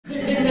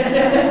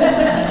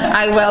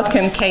I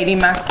welcome Katy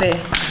Massey.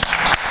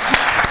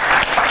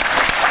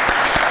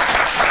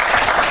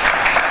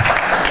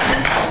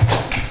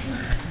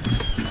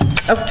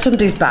 Oh,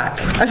 somebody's back.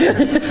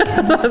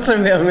 That's a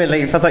real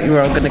relief. I thought you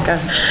were all going to go.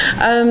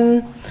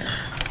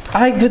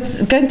 I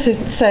was going to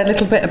say a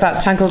little bit about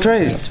Tangled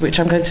Roots, which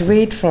I'm going to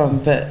read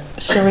from, but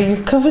Sherry,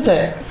 you've covered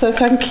it, so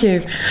thank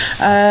you.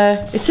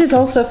 It is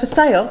also for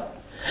sale.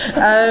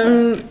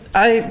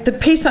 The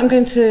piece I'm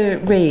going to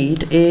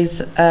read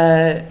is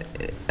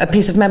a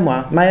piece of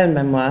memoir, my own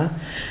memoir.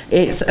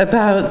 It's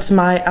about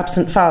my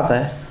absent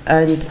father,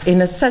 and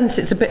in a sense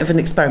it's a bit of an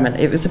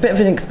experiment. It was a bit of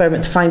an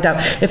experiment to find out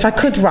if I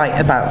could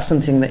write about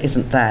something that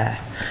isn't there,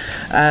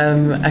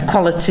 a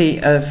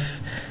quality of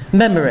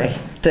memory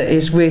that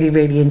is really,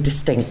 really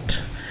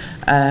indistinct.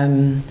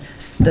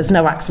 There's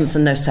no accents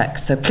and no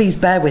sex, so please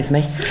bear with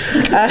me.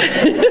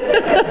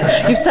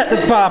 You've set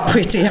the bar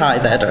pretty high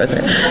there, Dorothy.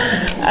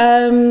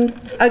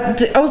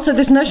 Also,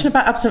 this notion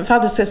about absent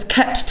fathers has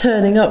kept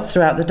turning up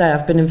throughout the day.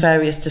 I've been in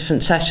various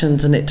different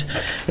sessions, and it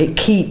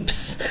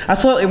keeps... I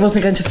thought it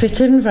wasn't going to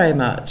fit in very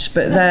much,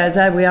 but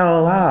there we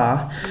all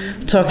are,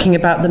 talking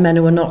about the men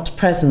who are not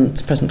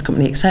present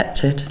company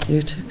accepted,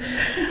 you two.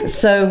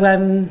 So,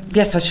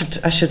 yes,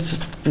 I should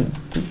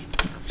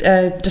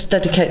just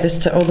dedicate this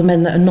to all the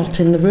men that are not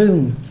in the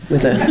room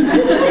with us.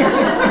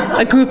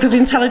 A group of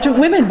intelligent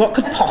women. What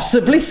could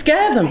possibly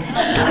scare them?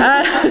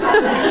 Right,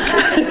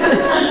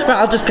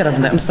 I'll just get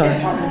on with it.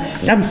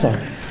 I'm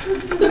sorry.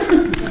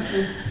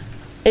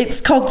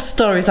 It's called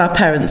Stories Our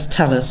Parents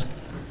Tell Us.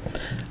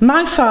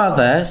 My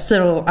father,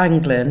 Cyril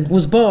Anglin,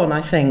 was born,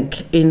 I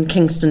think, in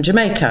Kingston,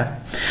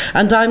 Jamaica,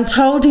 and I'm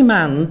told he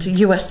manned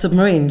US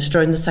submarines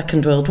during the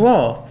Second World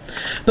War.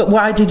 But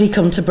why did he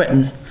come to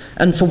Britain,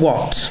 and for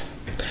what?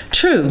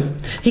 True,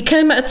 he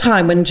came at a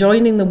time when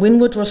joining the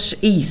Windward Rush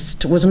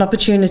East was an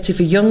opportunity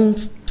for young,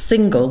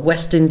 single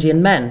West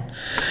Indian men.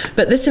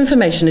 But this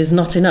information is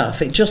not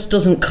enough, it just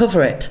doesn't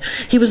cover it.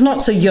 He was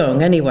not so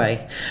young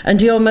anyway, and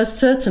he almost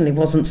certainly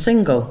wasn't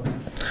single.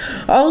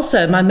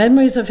 Also, my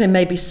memories of him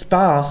may be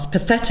sparse,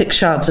 pathetic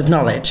shards of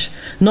knowledge,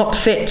 not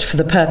fit for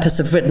the purpose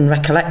of written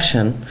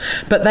recollection,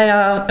 but they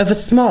are of a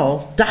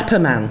small, dapper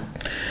man.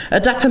 A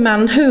dapper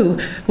man who,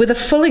 with a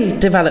fully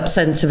developed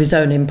sense of his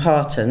own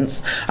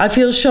importance, I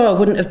feel sure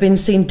wouldn't have been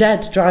seen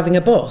dead driving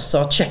a bus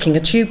or checking a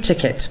tube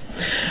ticket.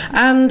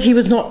 And he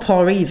was not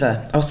poor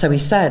either, or so he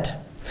said,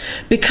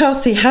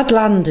 because he had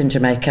land in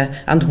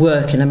Jamaica and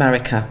work in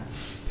America.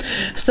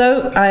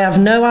 So I have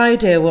no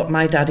idea what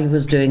my daddy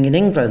was doing in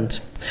England,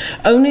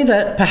 only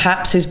that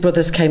perhaps his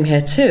brothers came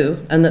here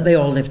too and that they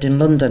all lived in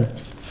London.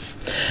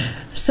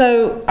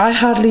 So I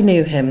hardly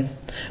knew him,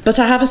 but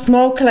I have a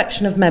small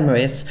collection of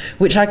memories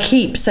which I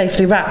keep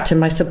safely wrapped in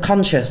my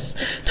subconscious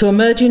to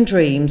emerge in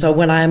dreams, or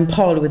when I am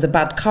poorly with a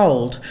bad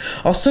cold,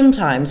 or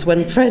sometimes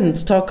when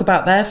friends talk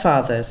about their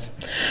fathers.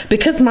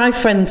 Because my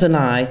friends and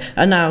I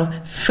are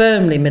now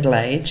firmly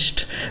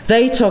middle-aged,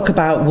 they talk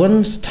about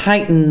once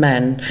Titan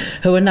men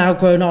who are now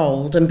grown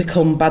old and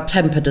become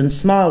bad-tempered and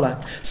smaller,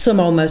 some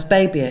almost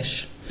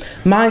babyish.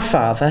 My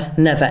father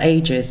never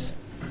ages.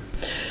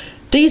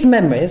 These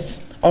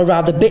memories, or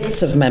rather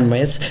bits of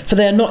memories, for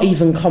they are not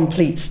even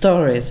complete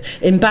stories,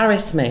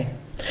 embarrass me.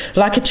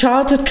 Like a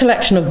childhood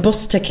collection of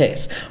bus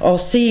tickets or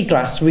sea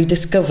glass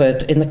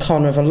rediscovered in the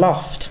corner of a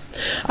loft.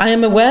 I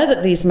am aware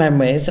that these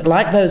memories,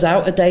 like those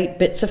out-of-date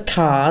bits of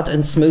card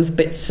and smooth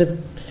bits of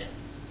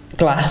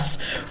glass,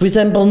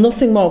 resemble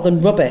nothing more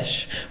than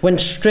rubbish when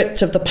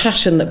stripped of the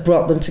passion that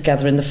brought them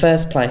together in the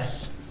first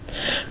place.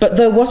 But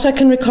though what I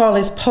can recall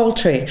is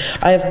paltry,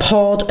 I have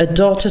poured a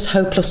daughter's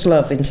hopeless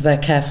love into their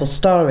careful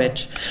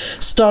storage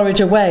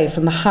away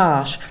from the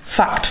harsh,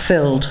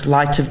 fact-filled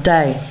light of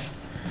day.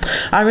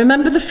 I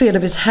remember the feel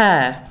of his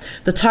hair,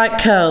 the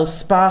tight curls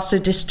sparsely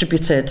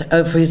distributed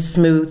over his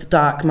smooth,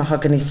 dark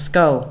mahogany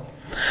skull.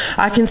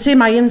 I can see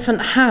my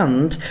infant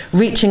hand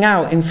reaching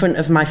out in front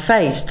of my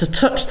face to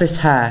touch this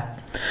hair.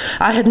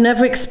 I had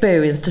never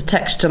experienced a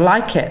texture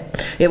like it.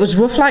 It was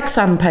rough like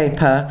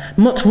sandpaper,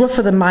 much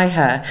rougher than my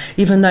hair,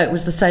 even though it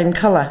was the same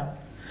colour.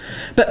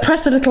 But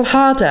press a little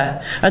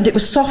harder, and it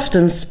was soft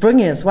and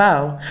springy as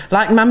well,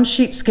 like Mam's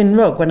sheepskin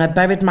rug when I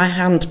buried my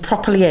hand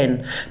properly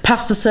in,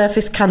 past the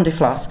surface candy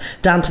floss,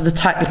 down to the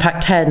tightly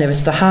packed hair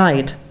nearest the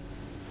hide.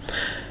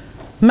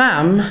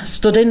 Mam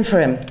stood in for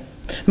him,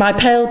 my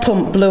pale,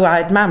 plump,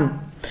 blue-eyed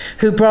Mam,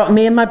 who brought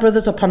me and my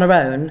brothers up on her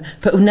own,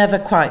 but who never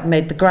quite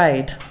made the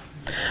grade.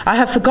 I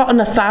have forgotten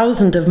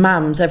 1,000 of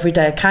Mam's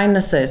everyday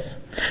kindnesses,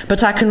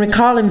 but I can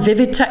recall in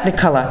vivid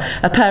technicolor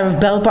a pair of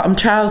bell-bottom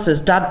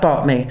trousers Dad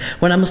bought me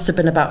when I must have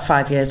been about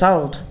 5 years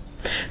old.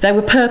 They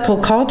were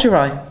purple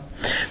corduroy,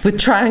 with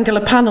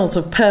triangular panels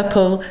of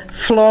purple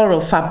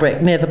floral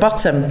fabric near the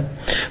bottom,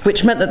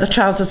 which meant that the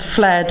trousers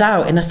flared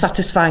out in a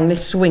satisfyingly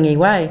swingy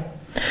way.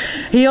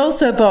 He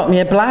also bought me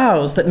a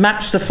blouse that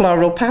matched the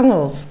floral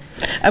panels,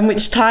 and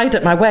which tied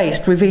at my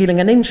waist, revealing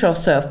an inch or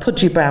so of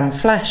pudgy brown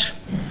flesh.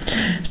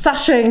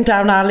 Sashaying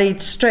down our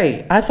Leeds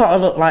street, I thought I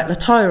looked like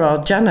Latoya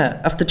or Janet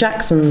of the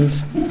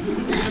Jacksons.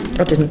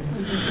 I didn't.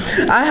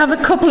 I have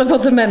a couple of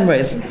other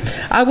memories.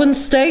 I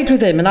once stayed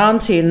with him and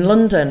Auntie in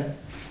London.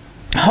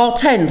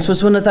 Hortense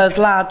was one of those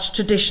large,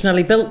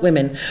 traditionally built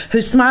women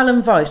whose smile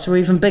and voice were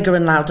even bigger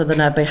and louder than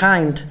her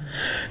behind.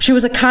 She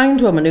was a kind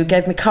woman who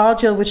gave me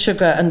cordial with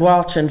sugar and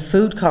water and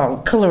food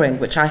colouring,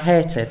 which I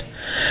hated,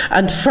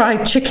 and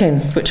fried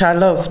chicken, which I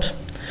loved.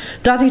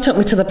 Daddy took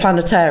me to the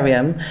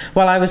planetarium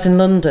while I was in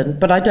London,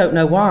 but I don't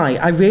know why.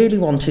 I really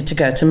wanted to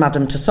go to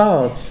Madame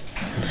Tussauds.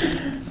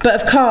 But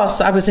of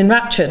course, I was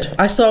enraptured.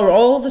 I saw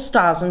all the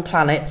stars and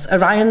planets,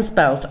 Orion's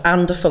belt,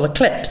 and a full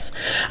eclipse.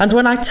 And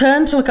when I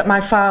turned to look at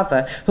my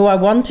father, who I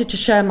wanted to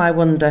share my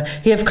wonder,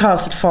 he of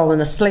course had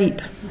fallen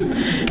asleep.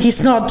 He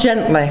snored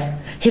gently,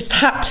 his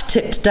hat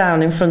tipped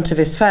down in front of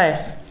his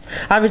face.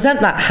 I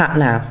resent that hat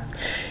now,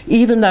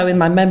 even though in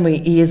my memory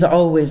he is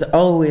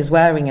always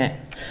wearing it.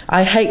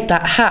 I hate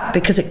that hat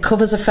because it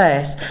covers a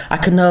face I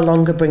can no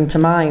longer bring to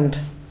mind.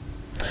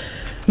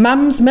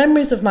 Mum's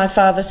memories of my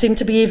father seem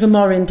to be even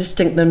more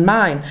indistinct than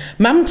mine.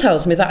 Mum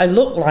tells me that I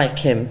look like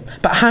him,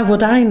 but how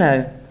would I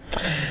know?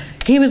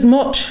 He was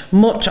much,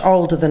 much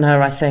older than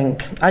her, I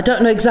think. I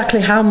don't know exactly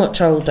how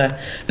much older,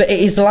 but it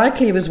is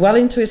likely he was well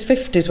into his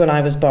 50s when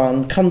I was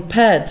born,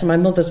 compared to my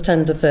mother's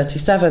tender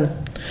 37.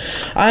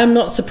 I am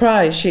not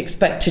surprised she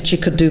expected she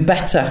could do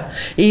better,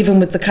 even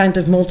with the kind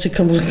of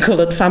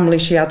multicoloured family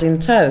she had in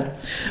tow,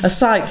 a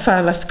sight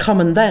far less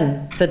common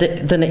then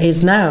than it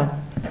is now.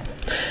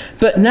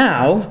 But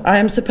now I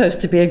am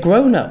supposed to be a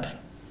grown-up.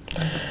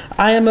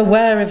 I am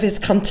aware of his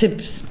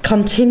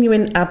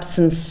continuing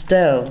absence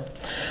still.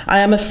 I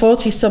am a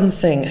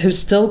 40-something who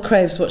still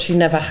craves what she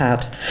never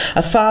had,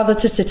 a father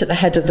to sit at the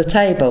head of the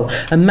table,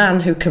 a man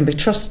who can be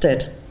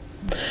trusted.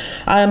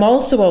 I am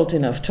also old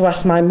enough to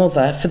ask my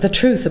mother for the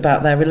truth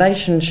about their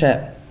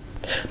relationship.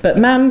 But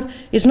Mam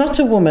is not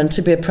a woman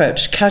to be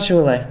approached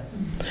casually.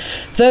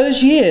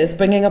 Those years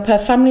bringing up her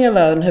family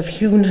alone have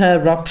hewn her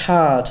rock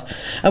hard,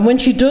 and when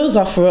she does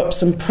offer up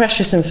some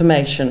precious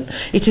information,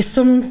 it is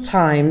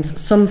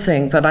sometimes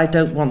something that I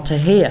don't want to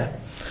hear.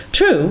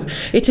 True,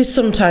 it is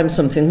sometimes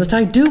something that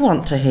I do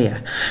want to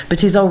hear,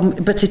 but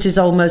it is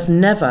almost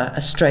never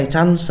a straight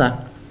answer.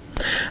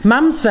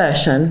 Mam's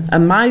version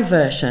and my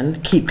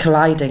version keep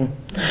colliding.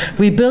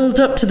 We build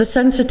up to the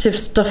sensitive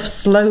stuff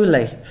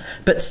slowly,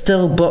 but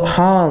still butt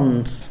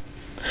horns.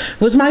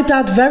 Was my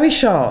dad very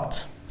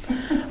short?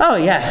 Oh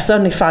yes,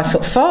 only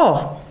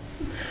 5'4".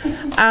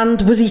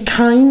 And was he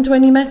kind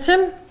when you met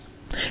him?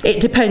 It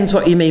depends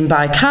what you mean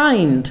by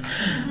kind.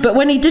 But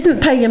when he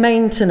didn't pay your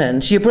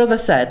maintenance, your brother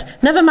said,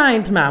 "Never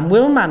mind, ma'am,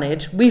 we'll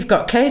manage. We've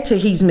got Katy,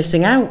 he's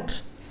missing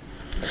out."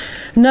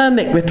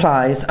 Nermic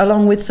replies,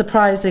 along with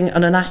surprising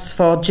and unasked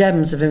for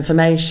gems of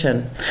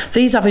information.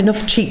 These have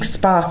enough cheek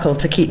sparkle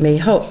to keep me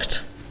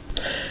hooked.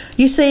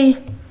 You see,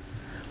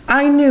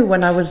 I knew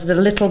when I was a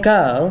little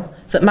girl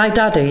that my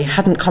daddy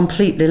hadn't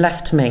completely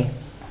left me.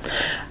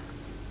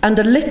 And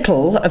a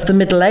little of the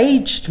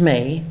middle-aged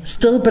me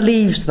still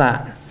believes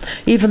that,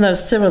 even though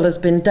Cyril has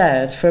been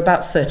dead for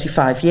about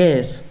 35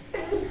 years.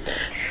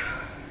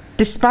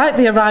 Despite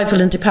the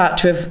arrival and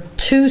departure of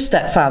 2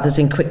 stepfathers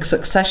in quick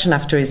succession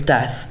after his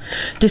death,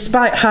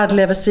 despite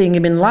hardly ever seeing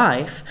him in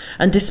life,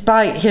 and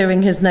despite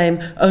hearing his name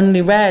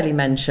only rarely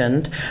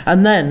mentioned,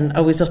 and then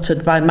always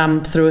uttered by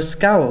Mam through a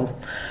scowl,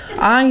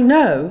 I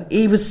know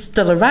he was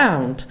still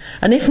around,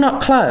 and if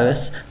not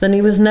close, then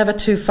he was never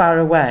too far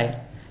away,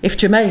 if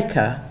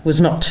Jamaica was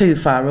not too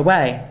far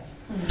away.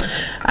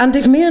 And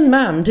if me and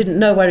Mam didn't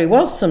know where he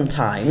was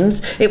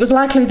sometimes, it was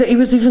likely that he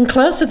was even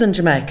closer than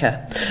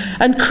Jamaica.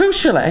 And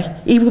crucially,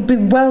 he would be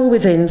well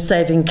within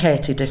saving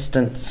Katy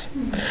distance.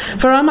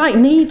 For I might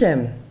need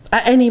him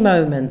at any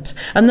moment,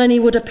 and then he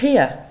would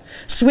appear,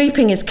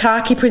 sweeping his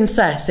khaki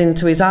princess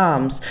into his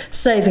arms,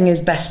 saving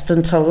his best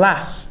until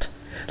last,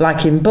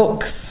 like in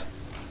books.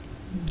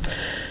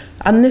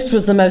 And this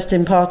was the most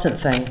important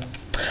thing.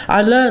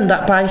 I learned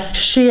that by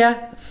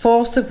sheer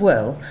force of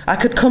will, I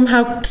could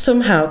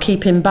somehow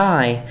keep him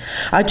by.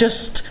 I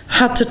just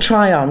had to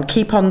try on,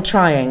 keep on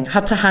trying,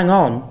 had to hang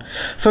on.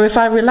 For if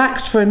I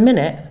relaxed for a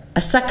minute, a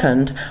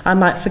second, I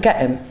might forget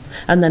him,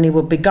 and then he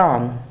would be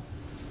gone.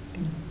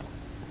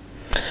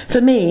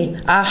 For me,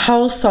 our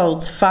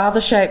household's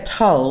father-shaped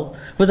whole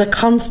was a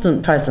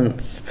constant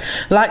presence,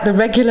 like the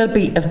regular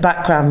beat of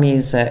background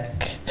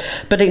music.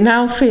 But it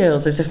now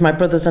feels as if my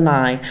brothers and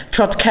I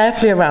trod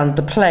carefully around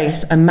the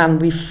place a man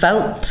we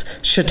felt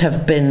should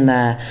have been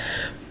there,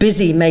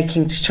 busy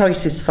making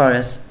choices for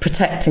us,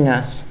 protecting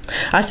us.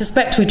 I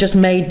suspect we just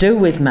made do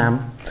with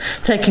Mam,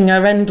 taking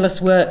her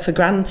endless work for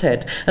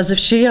granted, as if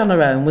she on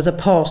her own was a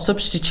poor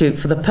substitute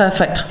for the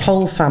perfect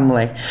whole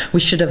family we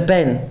should have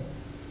been.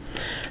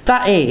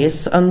 That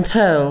is,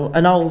 until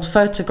an old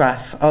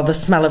photograph or the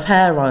smell of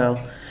hair oil,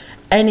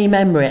 any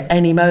memory at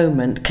any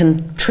moment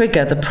can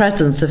trigger the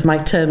presence of my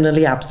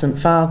terminally absent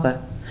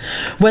father.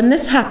 When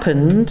this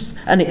happens,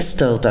 and it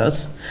still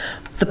does,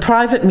 the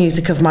private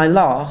music of my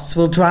loss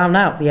will drown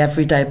out the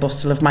everyday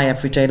bustle of my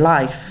everyday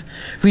life,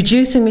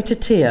 reducing me to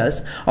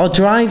tears or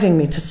driving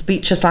me to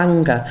speechless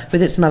anger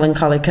with its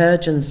melancholic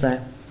urgency.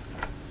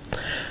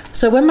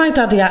 So when my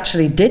daddy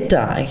actually did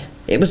die,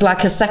 it was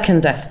like a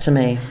second death to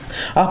me.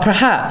 Or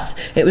perhaps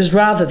it was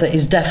rather that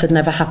his death had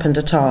never happened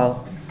at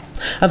all.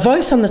 A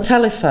voice on the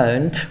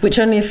telephone, which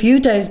only a few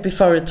days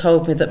before had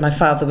told me that my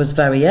father was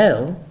very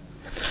ill.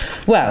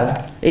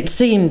 Well, it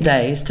seemed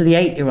days to the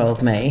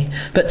 8-year-old me,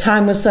 but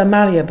time was so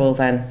malleable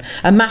then.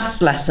 A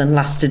maths lesson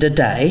lasted a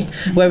day,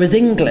 whereas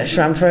English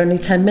ran for only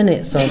 10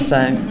 minutes or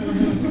so.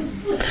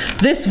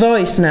 This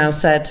voice now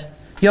said,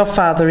 "Your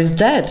father is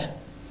dead."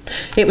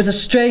 It was a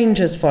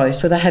stranger's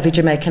voice with a heavy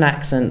Jamaican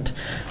accent.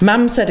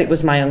 Mum said it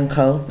was my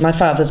uncle, my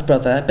father's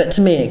brother, but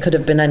to me it could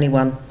have been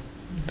anyone.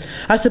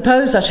 "I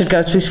suppose I should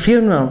go to his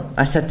funeral,"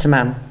 I said to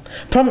Mam,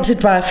 prompted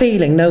by a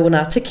feeling no one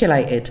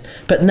articulated,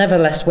 but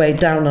nevertheless weighed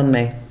down on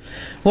me.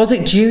 Was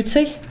it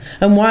duty?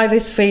 And why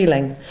this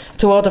feeling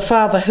toward a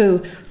father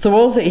who, through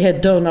all that he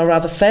had done, or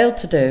rather failed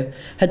to do,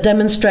 had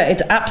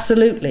demonstrated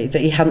absolutely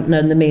that he hadn't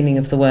known the meaning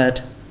of the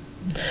word?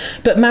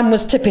 But Mam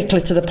was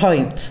typically to the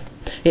point.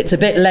 "It's a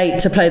bit late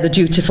to play the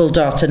dutiful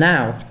daughter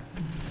now."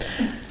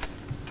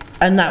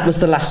 And that was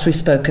the last we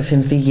spoke of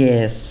him for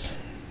years.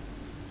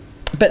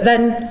 But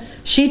then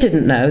she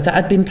didn't know that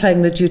I'd been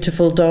playing the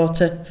dutiful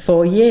daughter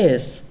for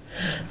years.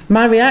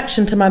 My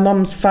reaction to my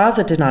mum's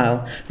father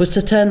denial was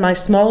to turn my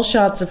small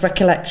shards of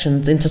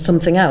recollections into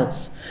something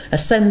else, a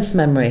sense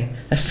memory,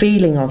 a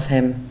feeling of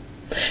him.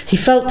 He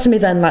felt to me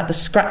then like the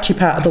scratchy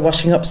part of the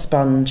washing up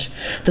sponge,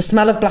 the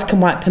smell of black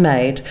and white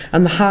pomade,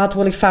 and the hard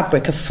woolly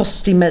fabric of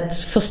fusty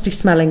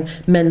smelling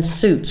men's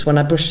suits when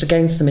I brushed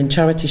against them in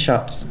charity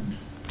shops.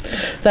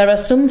 There are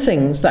some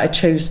things that I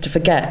choose to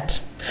forget,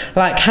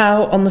 like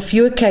how on the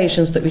few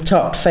occasions that we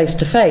talked face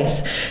to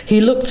face,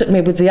 he looked at me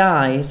with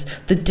eyes,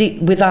 the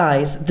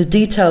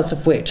details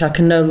of which I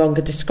can no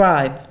longer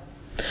describe.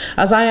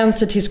 As I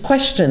answered his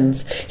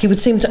questions, he would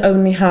seem to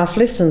only half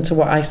listen to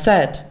what I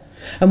said.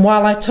 And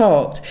while I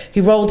talked,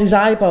 he rolled his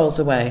eyeballs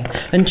away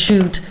and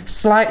chewed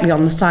slightly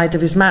on the side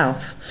of his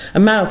mouth, a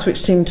mouth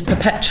which seemed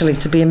perpetually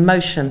to be in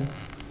motion.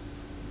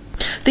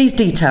 These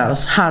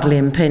details hardly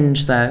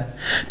impinge, though,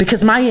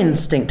 because my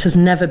instinct has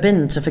never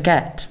been to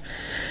forget.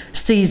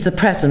 Seize the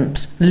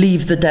present,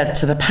 leave the dead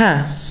to the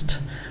past.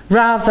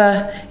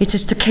 Rather, it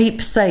is to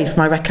keep safe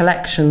my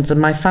recollections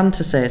and my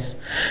fantasies,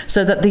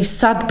 so that these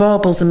sad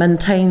baubles are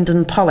maintained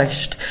and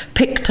polished,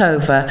 picked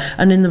over,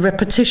 and in the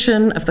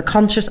repetition of the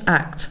conscious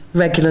act,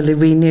 regularly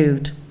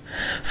renewed.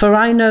 For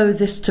I know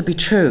this to be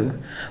true.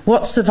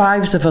 What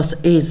survives of us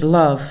is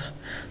love.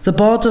 The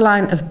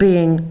borderline of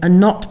being and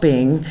not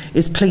being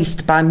is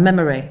policed by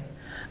memory.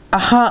 A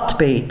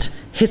heartbeat,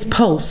 his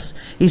pulse,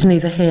 is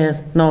neither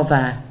here nor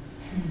there.